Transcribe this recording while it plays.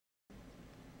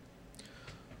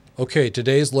Okay,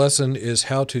 today's lesson is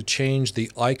how to change the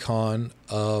icon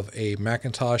of a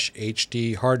Macintosh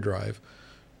HD hard drive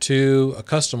to a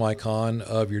custom icon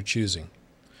of your choosing.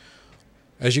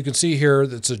 As you can see here,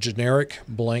 it's a generic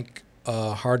blank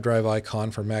hard drive icon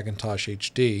for Macintosh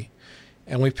HD,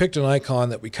 and we picked an icon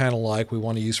that we kind of like, we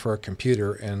want to use for our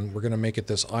computer, and we're going to make it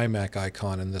this iMac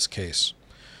icon in this case.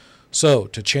 So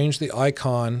to change the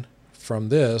icon from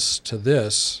this to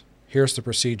this, here's the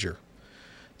procedure.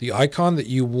 The icon that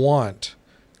you want,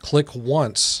 click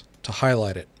once to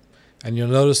highlight it, and you'll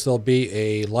notice there'll be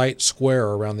a light square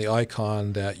around the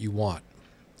icon that you want.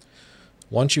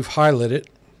 Once you've highlighted it,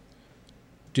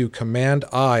 do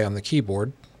Command-I on the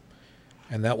keyboard,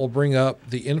 and that will bring up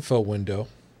the info window.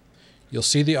 You'll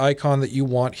see the icon that you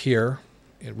want here,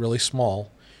 really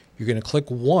small. You're going to click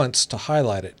once to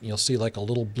highlight it. You'll see like a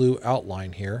little blue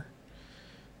outline here,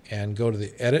 and go to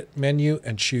the Edit menu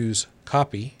and choose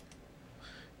Copy,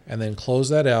 and then close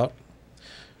that out.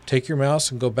 Take your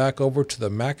mouse and go back over to the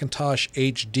Macintosh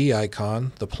HD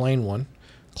icon, the plain one.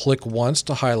 Click once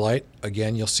to highlight.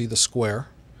 Again, you'll see the square.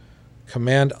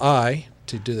 Command-I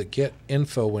to do the Get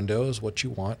Info window is what you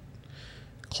want.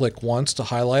 Click once to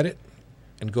highlight it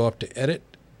and go up to Edit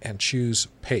and choose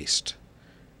Paste.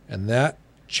 And that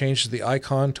changes the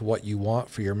icon to what you want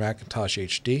for your Macintosh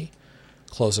HD.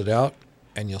 Close it out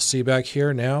and you'll see back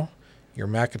here now your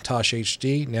Macintosh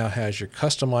HD now has your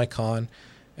custom icon,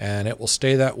 and it will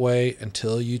stay that way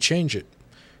until you change it.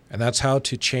 And that's how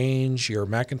to change your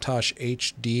Macintosh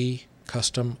HD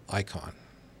custom icon.